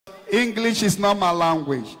English is not my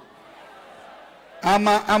language. I'm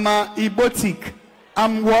a Ibotic.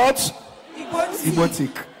 I'm what?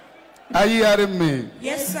 Ibotic. Are you hearing me?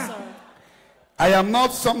 Yes, sir. I am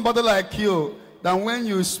not somebody like you that when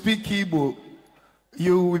you speak Igbo,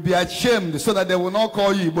 you will be ashamed so that they will not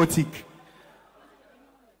call you Ibotic.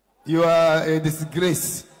 You are a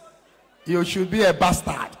disgrace. You should be a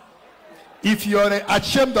bastard. If you are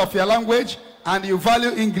ashamed of your language and you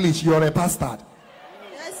value English, you are a bastard.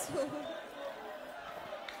 Yes.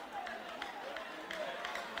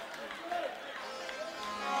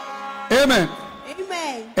 Amen.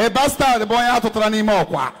 Amen. A bastard boy out of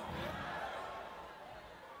Ranimokwa.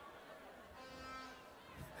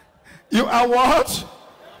 You are what?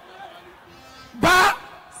 Bastard.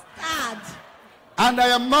 And I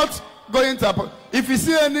am not going to. If you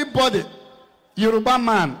see anybody, Yoruba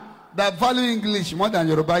man, that value English more than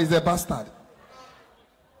Yoruba is a bastard.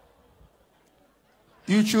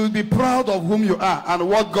 You should be proud of whom you are and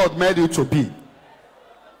what God made you to be.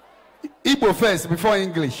 Igbo first before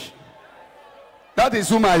English. That is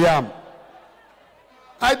whom I am.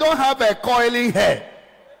 I don't have a coiling hair.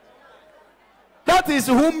 That is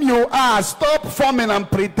whom you are. Stop forming and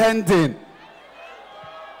pretending.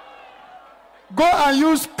 Go and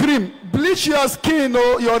use cream. Bleach your skin,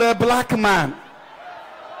 or you're a black man.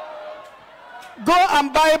 Go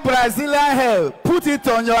and buy Brazilian hair. Put it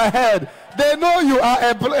on your head. They know you are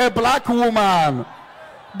a black woman.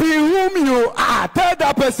 Be whom you are. Tell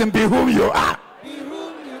that person, be whom you are. Be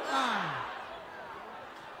whom you are.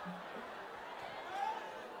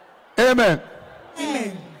 Amen.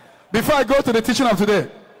 Amen. Before I go to the teaching of today,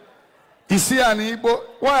 you see an Igbo.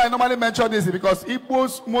 Why I normally mention this is because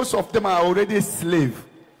Igbos, most of them are already slave.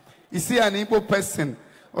 You see an Igbo person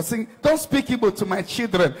or saying, don't speak Igbo to my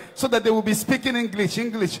children so that they will be speaking English.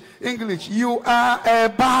 You are a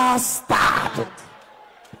bastard.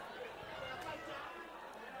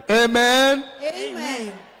 Amen.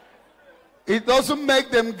 Amen. It doesn't make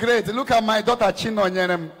them great. Look at my daughter Chino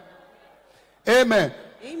Nyenem. Amen.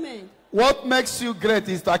 Amen. What makes you great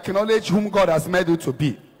is to acknowledge whom God has made you to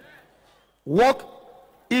be. Walk.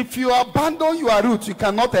 If you abandon your roots, you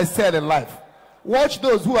cannot excel in life. Watch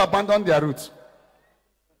those who abandon their roots.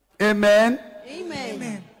 Amen.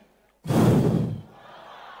 Amen.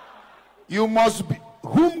 You must be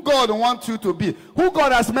whom God wants you to be. Who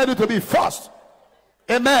God has made you to be first.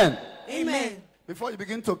 Amen. Amen. Before you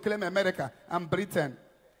begin to claim America and Britain.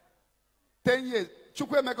 10 years.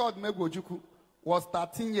 Chukwuemeka Odumegwu was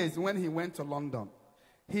 13 years when he went to London.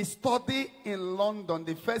 He studied in London,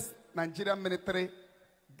 the first Nigerian military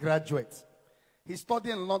graduate. He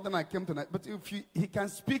studied in London and came to Nigeria. But if he can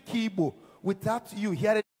speak Igbo without you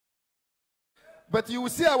hearing. But you will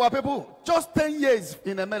see our people, just 10 years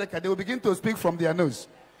in America, they will begin to speak from their nose.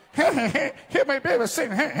 Hey, my baby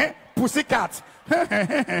sing, hey, pussycat.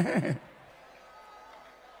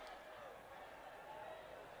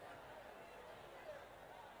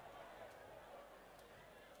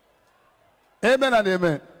 Amen and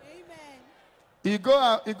amen. Amen. You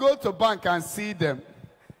go to bank and see them.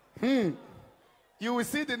 You will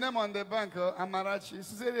see the name on the bank, Amarachi. You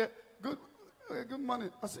say, good morning.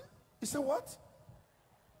 I say, you say what?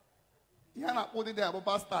 You're not putting there about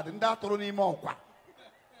bastard. And that don't even more.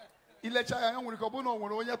 Ilecha ya nwere ko bu no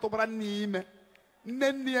nwere onye tobara n'ime.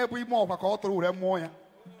 Nne nne e bu ime okwa ka o toro ure mmụọ ya.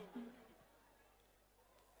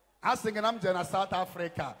 Asịghị na m je na South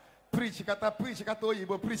Africa. Preach kata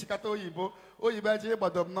oyibo, preach kata oyibo. Oyibo eje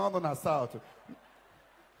gbadom n'ọnụ na South.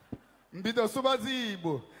 Mbido subazi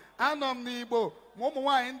Igbo. Anọ m n'Igbo, ụmụ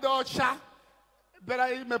nwaanyị ndị ọcha bịara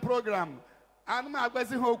ime program. Anụ m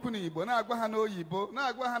agbazi ha okwu n'Igbo, na-agwa ha n'oyibo,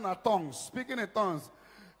 na-agwa ha na tongues, speaking in tongues.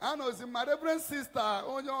 Anozi my reverend sister,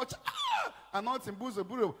 onye ọcha, anointing buzo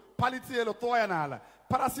buru, paliti elo tụọ ya n'ala,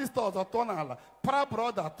 para sisters atụọ n'ala, para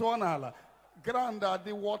brother atụọ n'ala. Ground are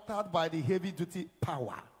they watered by the heavy duty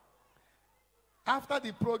power. After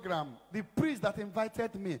the program, the priest that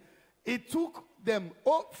invited me, it took them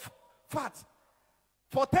fat.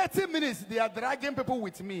 For 30 minutes, they are dragging people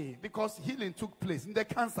with me because healing took place. And the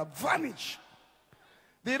cancer vanished.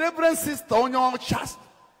 The reverend sister on your chest,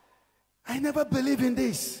 I never believe in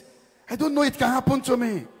this. I don't know it can happen to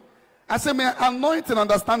me. I say, may I anoint and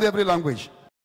understand every language.